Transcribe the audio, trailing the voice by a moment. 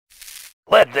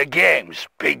Let the games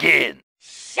begin.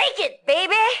 Shake it,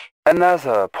 baby!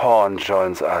 Another pawn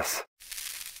joins us.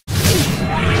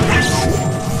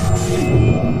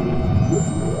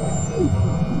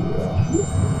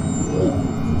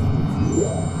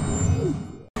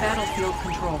 Battlefield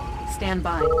control. Stand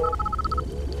by.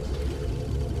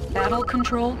 Battle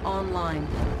control online.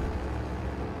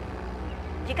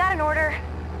 You got an order?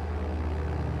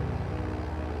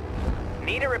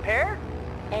 Need a repair?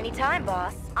 Anytime,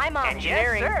 boss. I'm on.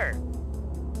 Engineering. Yes, sir.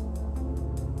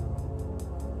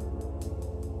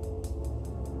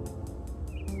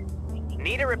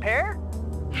 Need a repair?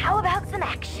 How about some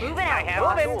action? Moving out. I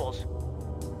have the tools.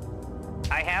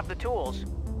 I have the tools.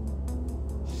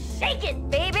 Shake it,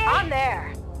 baby! I'm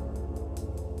there.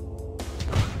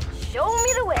 Show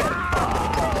me the way.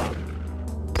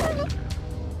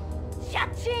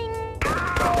 Cha-ching!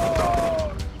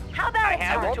 How about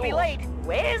I won't be late.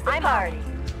 Where's the party?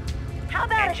 How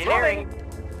about engineering?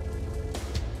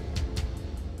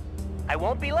 I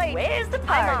won't be late. Where's the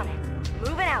party? I'm on it.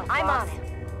 Moving out, I'm on it.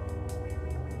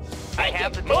 I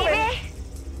have the tools. Baby!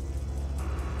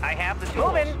 I have the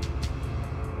tools.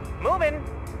 Moving.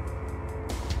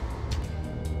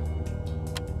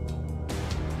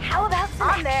 How about some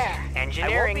action? There.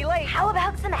 Engineering. I won't be late. How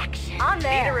about some action? On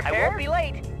there. Need a repair? I won't be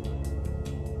late.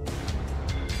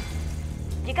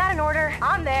 You got an order?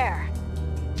 I'm there.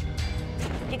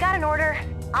 You got an order?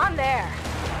 I'm there.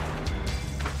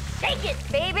 Shake it,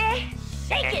 baby!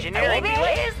 Shake it, baby!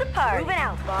 Where's the party? Moving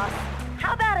out, boss.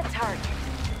 How about a target?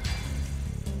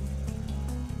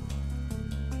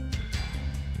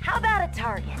 How about a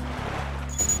target?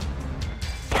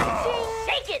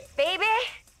 Shake it, baby!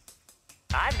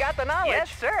 I've got the knowledge. Yes,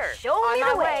 sir. Show me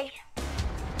the way.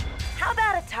 How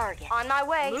about a target? On my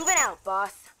way. Moving out,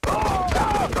 boss.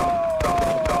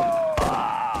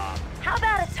 How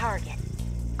about a target?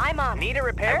 I'm on. Need a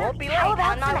repair? I won't be late. How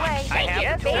about on my way? I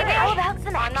have the tools. How about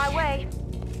some action? On my way.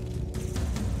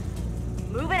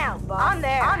 Moving out, boss. I'm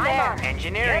there. I'm there.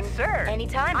 Engineering. Yes, sir.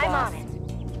 Anytime, boss. I'm on it.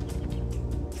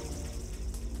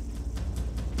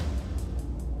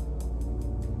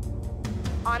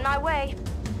 On my way.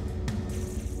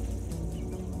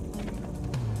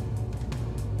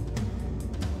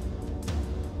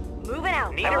 Moving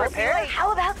out. Need a repair?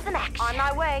 How about some action? On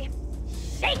my way.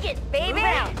 Shake it, baby! Moving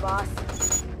out, boss.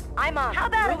 I'm on. How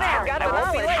about a target?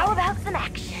 How about some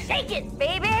action? Shake it,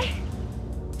 baby!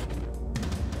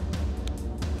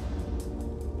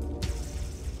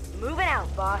 Moving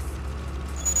out, boss.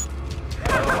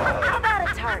 How about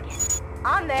a target?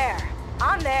 I'm there.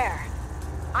 I'm there.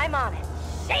 I'm on it.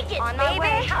 Shake it, on my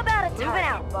way. How about a target? Moving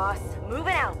out, boss.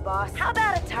 Moving out, boss. How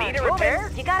about a target? Need a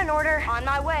repair? You got an order? On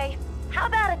my way. How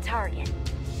about a target?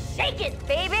 Shake it,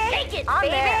 baby! Shake it, baby!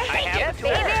 I Shake have it, the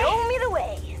tools. baby! Show me the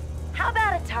way. How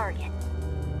about a target?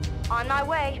 On my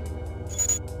way.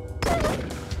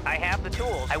 I have the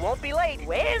tools. I won't be late.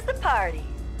 Where's the party?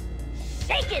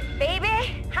 Shake it,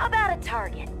 baby! How about a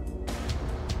target?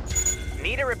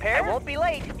 Need a repair? I won't be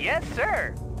late. Yes,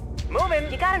 sir.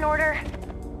 Moving. You got an order?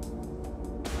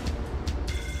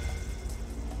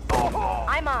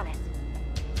 I'm on it.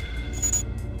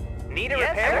 Need a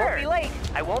repair? I won't be late.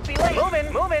 I won't be late.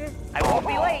 Moving. I won't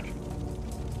be late.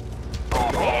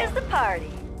 Where's the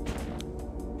party?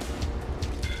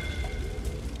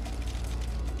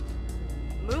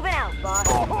 Moving out, boss.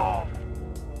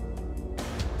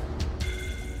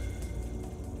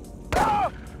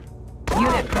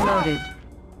 Unit promoted.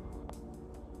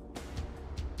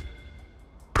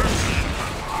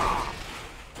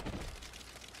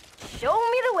 Show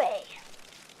me the way.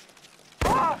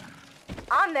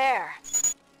 I'm there.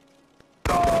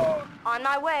 On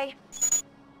my way.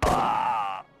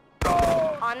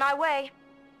 On my way.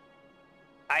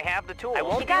 I have the tools. I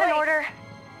You got an order?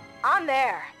 I'm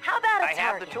there. How about a I target?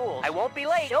 have the tools. I won't be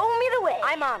late. Show me the way.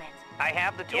 I'm on it. I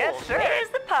have the tools. Yes, sir. Where's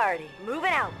the party?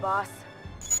 Moving out, boss.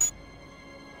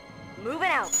 Moving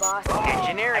out, boss.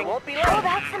 Engineering. I won't be late. How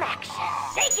about some action?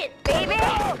 Shake it, baby!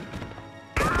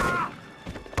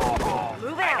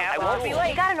 Moving out, I boss. won't be late.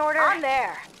 You got an order? I'm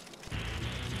there.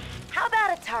 How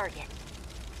about a target?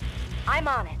 I'm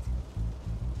on it.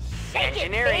 Shake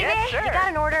Engineering. it, baby! Yes, sir. You got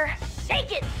an order?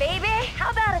 Shake it, baby!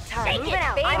 How about a target? Shake Moving it,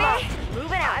 out, baby! I'm on.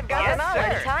 Moving out, I've got boss. an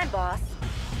order. Anytime, boss.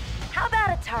 How about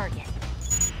a target?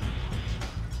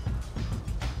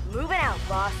 Moving out,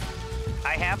 boss.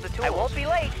 I have the tools. I won't be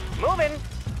late. Moving.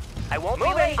 I won't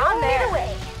be late. I'm there. The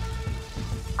way.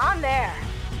 I'm there.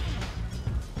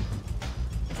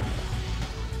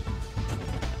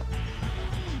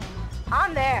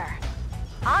 I'm there.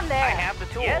 I'm there. I have the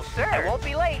tools. Yes, sir. I won't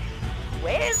be late.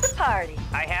 Where's the party?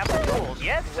 I have the tools.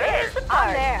 Yes, sir. Where's the party?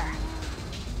 I'm there.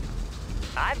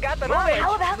 I've got the knowledge.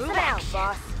 How about moving out,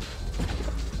 boss?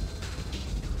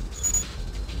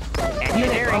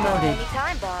 Unit promoted.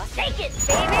 Anytime, boss. Take it,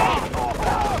 baby!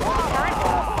 Anytime,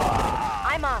 boss.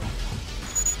 I'm on it.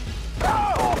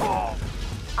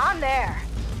 On there.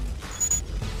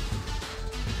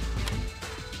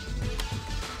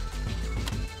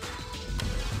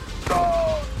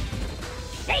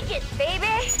 Take it,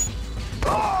 baby!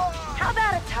 How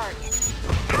about a target?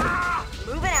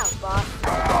 Moving out, boss.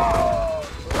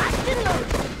 Locked and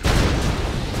loaded.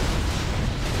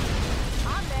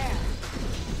 On there.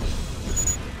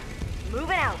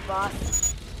 Moving out,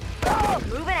 boss.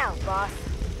 Moving out, boss.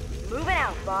 Moving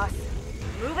out, boss.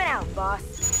 Moving out,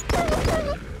 boss.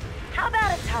 How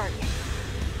about a target?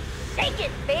 Take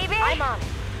it, baby! I'm on it.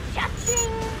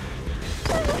 Cha-ching!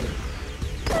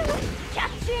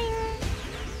 Cha-ching!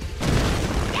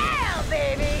 Yeah,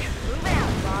 baby! Moving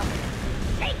out, boss.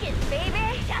 Take it,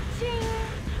 baby! Cha-ching!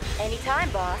 Anytime,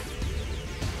 boss.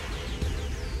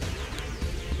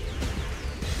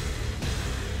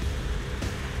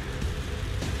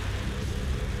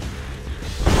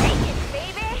 Take it,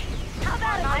 baby! How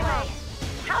about a target?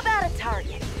 How about a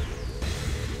target?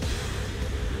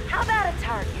 How about a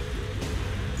target?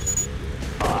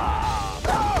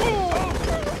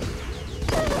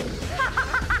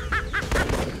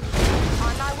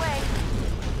 On my way.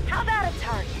 How about a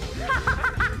target?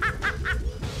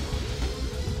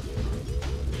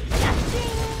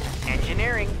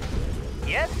 Engineering.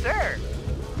 Yes, sir.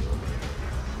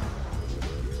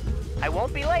 I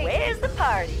won't be late. Where's the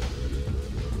party?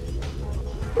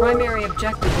 Primary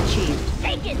objective achieved.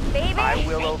 Take it, baby! I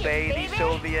will Take obey it, the baby.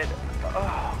 Soviet...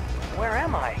 Oh, where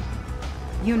am I?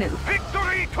 Unit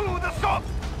Victory to the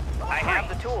Soviets! I have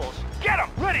the tools. Get him!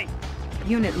 Ready!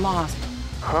 unit lost.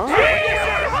 Huh?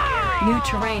 New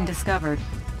terrain discovered.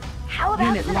 How about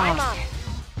Unit some I'm lost. on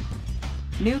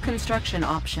it? New construction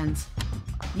options.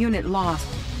 Unit lost.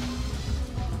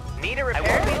 Need a repair?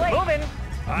 I won't be late. Moving.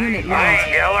 Unit Aye, lost.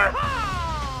 Yeller!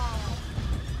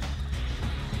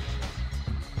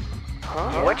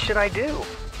 Huh? What should I do?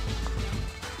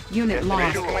 Unit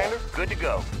lost. Commander, good to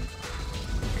go.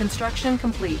 Construction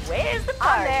complete. Where's the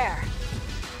party? On there.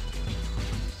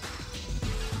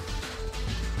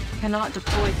 Cannot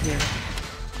deploy here.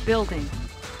 Building.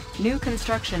 New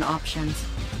construction options.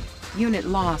 Unit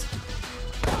lost.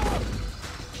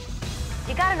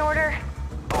 You got an order?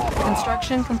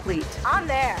 Construction complete. On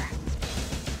there.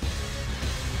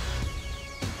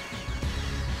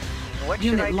 What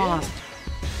should I Unit do? lost.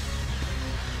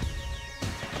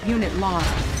 Unit lost.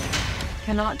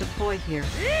 Cannot deploy here.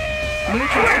 New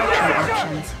construction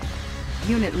options.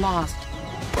 Unit lost.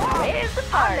 Where's the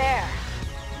party? On there.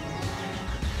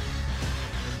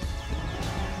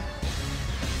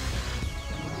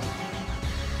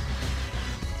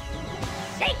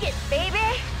 Take it,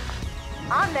 baby!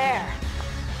 On there.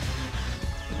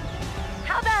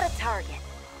 How about a target?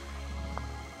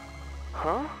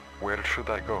 Huh? Where should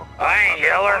I go? Aye,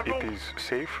 Yeller! It is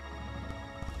safe?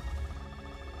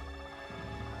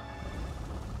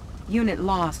 Unit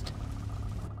lost.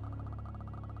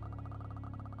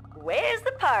 Where's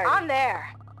the party? On there.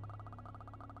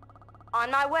 On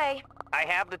my way. I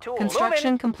have the tools.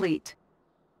 Construction complete.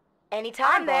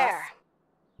 Anytime, there.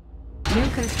 New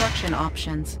construction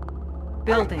options.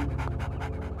 Building.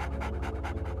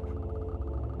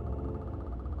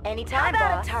 Anytime, How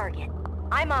about boss. a target?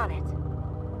 I'm on it.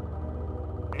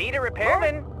 Need a repair?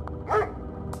 Moving.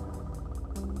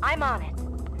 I'm on it.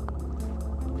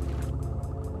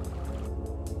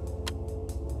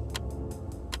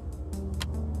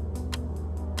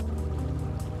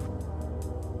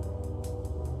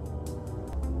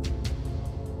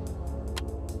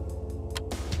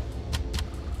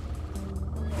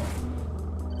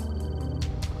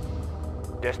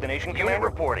 Destination Commander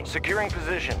reporting. Securing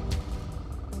position.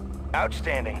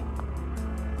 Outstanding.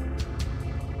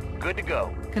 Good to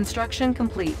go. Construction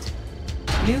complete.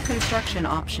 New construction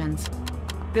options.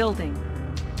 Building.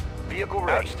 Vehicle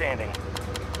ready. Outstanding.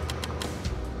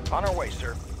 On our way,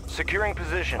 sir. Securing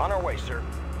position. On our way, sir.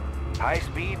 High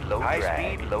speed, low drag.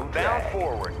 High speed, low drag. Bound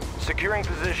forward. Securing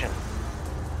position.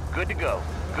 Good to go.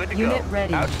 Good to go. Unit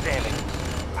ready. Outstanding.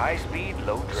 High speed,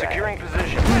 low drag. Securing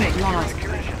position. Unit lost.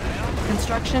 Securing position.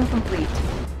 Construction complete.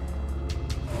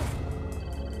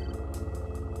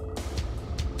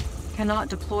 Cannot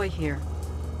deploy here.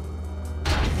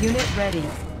 Unit ready.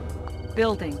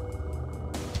 Building.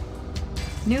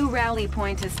 New rally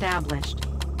point established.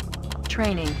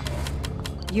 Training.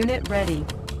 Unit ready.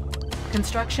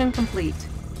 Construction complete.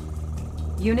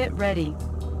 Unit ready.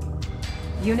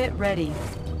 Unit ready.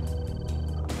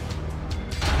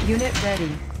 Unit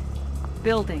ready.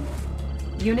 Building.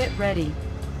 Unit ready.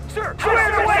 Sir!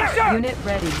 Squared away, sir! Unit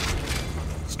ready.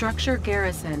 Structure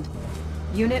garrisoned.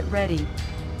 Unit ready.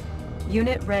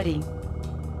 Unit ready.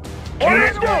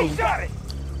 Unit ready. Got it!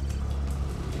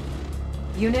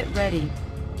 Unit ready.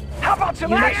 How about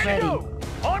some Unit action? ready.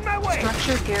 On my way!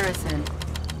 Structure garrisoned.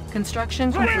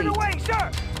 Construction Clear the complete. way,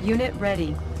 sir! Unit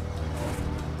ready.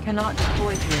 Cannot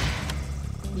deploy here.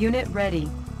 Unit ready.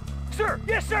 Sir!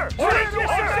 Yes, sir!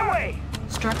 Yes, sir!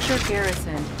 Structure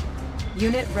garrisoned.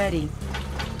 Unit ready.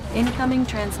 Incoming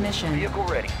transmission. Vehicle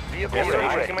ready. Vehicle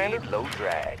ready, Commander. Low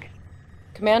drag.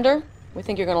 Commander, we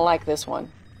think you're gonna like this one.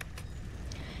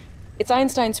 It's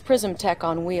Einstein's prism tech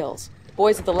on wheels. The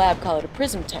boys at the lab call it a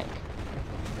prism tank.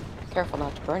 Careful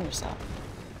not to burn yourself.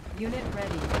 Unit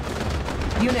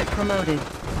ready. Unit promoted.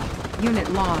 Unit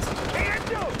lost. Can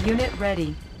do! Unit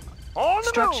ready. On the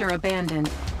Structure move! abandoned.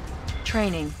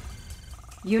 Training.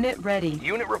 Unit ready.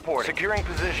 Unit report. Securing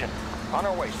position. On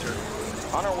our way, sir.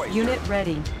 On our way, Unit sir.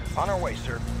 ready. On our way,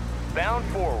 sir. Bound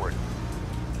forward.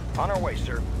 On our way,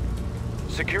 sir.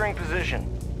 Securing position.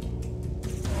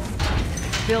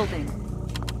 Building.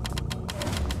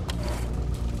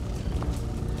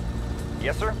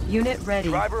 Yes, sir. Unit ready.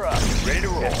 Driver up. Ready to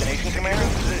roll. Destination commander in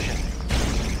position.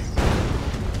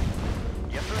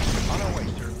 Yes, sir. On our way,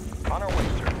 sir. On our way,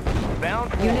 sir.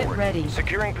 Bound forward. Unit ready.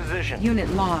 Securing position. Unit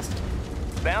lost.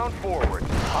 Bound forward.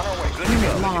 On our way. Good Unit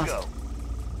to go. lost. Good to go.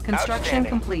 Construction Outstanding.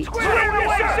 complete. Squared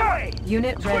away, sir!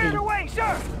 Unit Squared ready. away,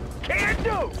 sir! Can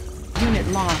do! Unit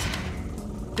lost.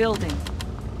 Building.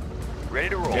 Ready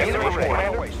to roll. Yes, sir. On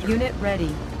our way, sir. Unit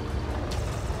ready.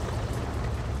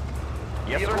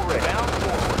 Yes, sir. Bound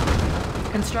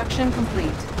forward. Construction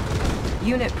complete.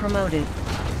 Unit promoted.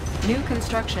 New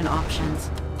construction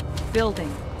options.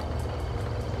 Building.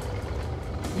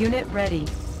 Unit ready.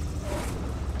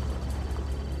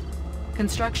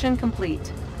 Construction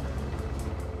complete.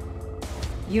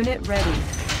 Unit ready.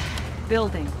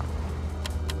 Building.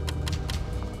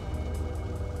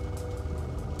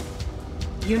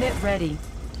 Unit ready.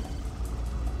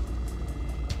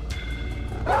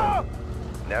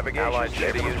 Navigation allied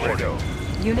steady as window.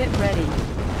 Unit ready.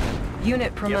 Unit Yes,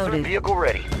 sir. promoted. Vehicle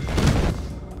ready.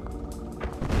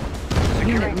 Unit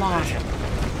Securing lost.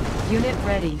 position. Unit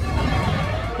ready.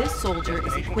 This soldier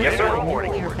is equipped Yes, sir. with a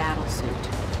Reporting. nuclear battle suit.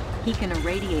 He can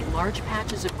irradiate large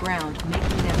patches of ground,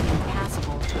 making them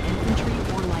impassable to infantry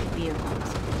or light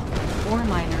vehicles. Ore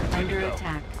miner under go.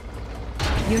 attack.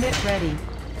 Unit ready.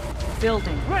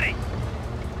 Building. Ready!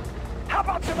 How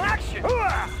about some action?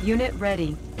 Unit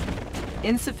ready.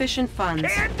 Insufficient funds.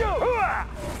 Can do!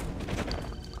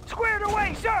 Squared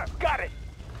away, sir! Got it!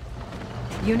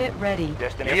 Unit ready.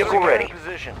 Destination vehicle ready.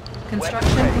 Position. Construction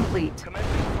Weapon ready. complete.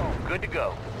 Commencing assault. Good to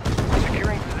go.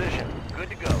 Securing position. Good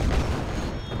to go.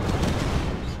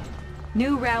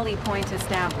 New rally point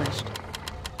established.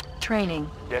 Training.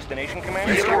 Destination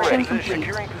commander. Construction Vehicle ready. complete.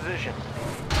 Securing position.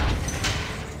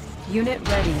 Unit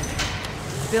ready.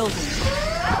 Building.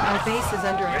 Our base is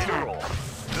under Ready to attack. roll.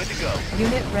 Good to go.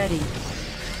 Unit ready.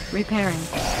 Repairing.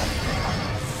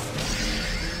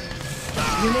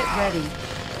 Unit ready.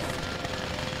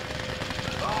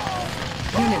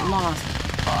 Unit lost.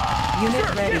 Unit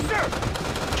Sir, ready. yes,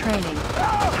 sir. Training.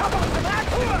 How about some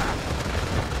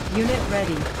action? Unit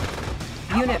ready.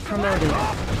 Unit promoted.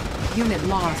 Unit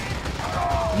lost.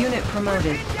 Unit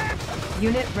promoted.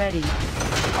 Unit ready.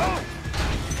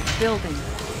 Building.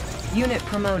 Unit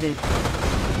promoted.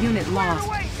 Unit lost.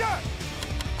 Away, sir.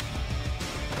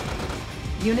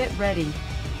 Unit ready.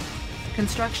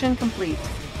 Construction complete.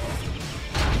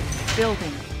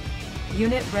 Building.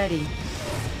 Unit ready.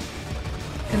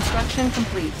 Construction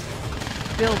complete.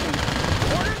 Building.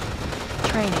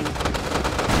 Training.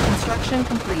 Construction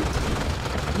complete.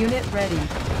 Unit ready.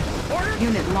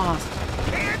 Unit lost.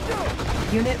 Can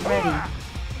do! Unit ready.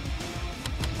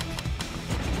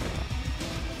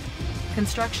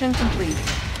 Construction complete.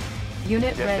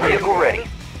 Unit ready. Vehicle ready.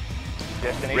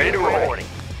 Destination ready to roll.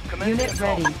 Unit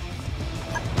ready.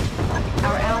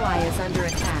 Our ally is under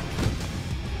attack.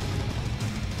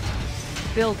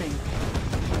 Building.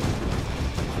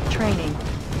 Training.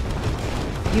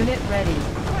 Unit ready.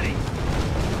 Ready.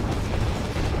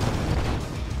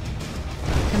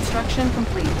 Construction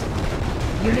complete.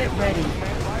 Unit ready.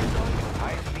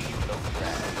 High speed, low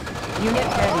drag. Unit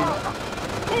ready.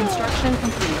 Construction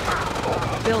complete.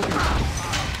 Building.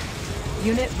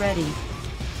 Unit ready.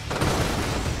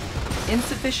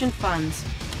 Insufficient funds.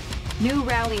 New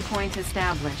rally point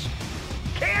established.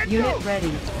 Can do! Unit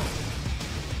ready.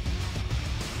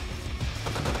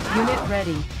 Unit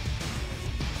ready.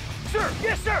 Sir,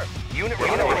 yes, sir. Unit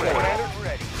ready. Commander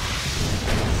ready.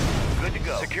 Good to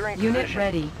go. Securing Unit position.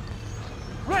 ready.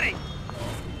 Ready.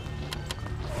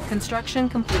 Construction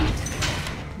complete.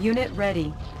 Unit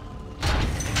ready.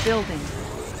 Building.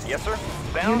 Yes, sir.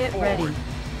 Bound Unit forward. ready.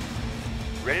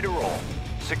 Ready to roll.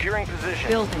 Securing position.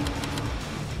 Building.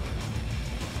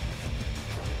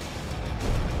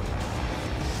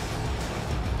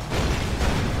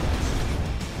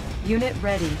 Unit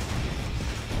ready.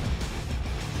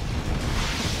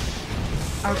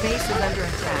 Our base is under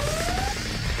attack.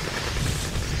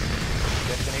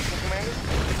 Destination, Commander?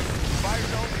 Fire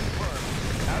zone confirmed.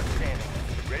 Outstanding.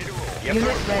 Ready to roll. Yes,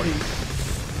 Unit sir. ready.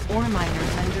 Ore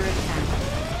miners under attack.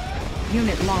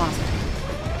 Unit lost.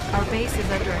 Our base is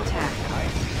under attack.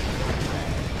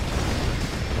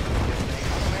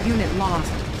 Unit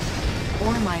lost.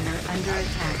 Ore miner under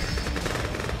attack.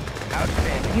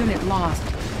 Outstanding. Unit lost.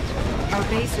 Our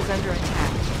base is under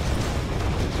attack.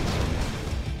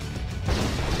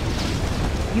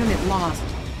 Unit lost.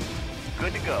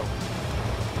 Good to go.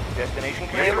 Destination,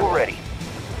 Commander? Vehicle ready.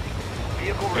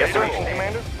 Vehicle ready. Yes, sir. Destination,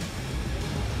 Commander?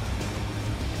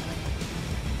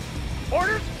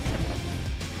 Orders?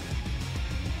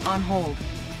 On hold.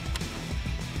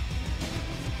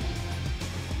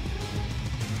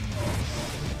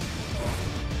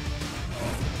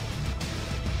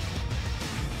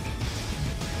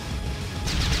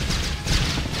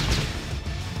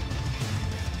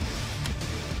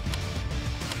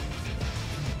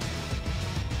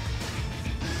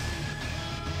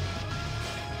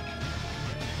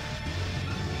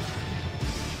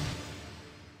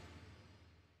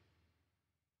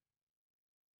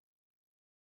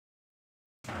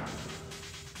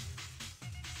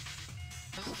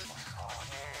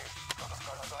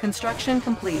 Construction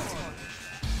complete.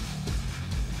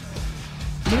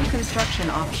 New construction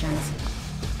options.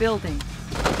 Building.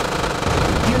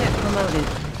 Unit promoted.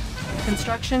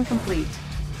 Construction complete.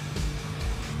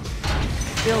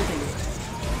 Building.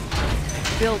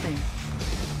 Building.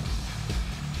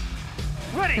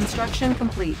 Ready! Construction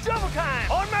complete. Double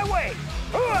time! On my way!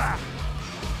 Hooah!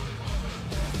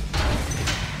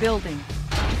 Building.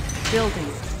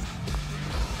 Building.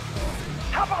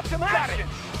 How about some action?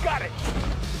 Got it!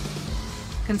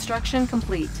 Construction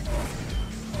complete.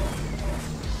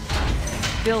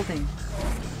 Building.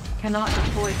 Cannot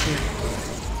deploy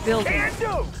here. Building. Can do!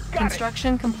 Got it!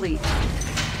 Construction complete.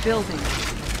 Building.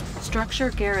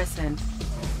 Structure garrisoned.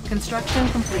 Construction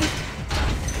complete.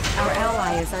 Our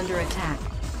ally is under attack.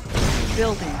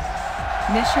 Building.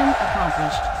 Mission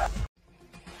accomplished.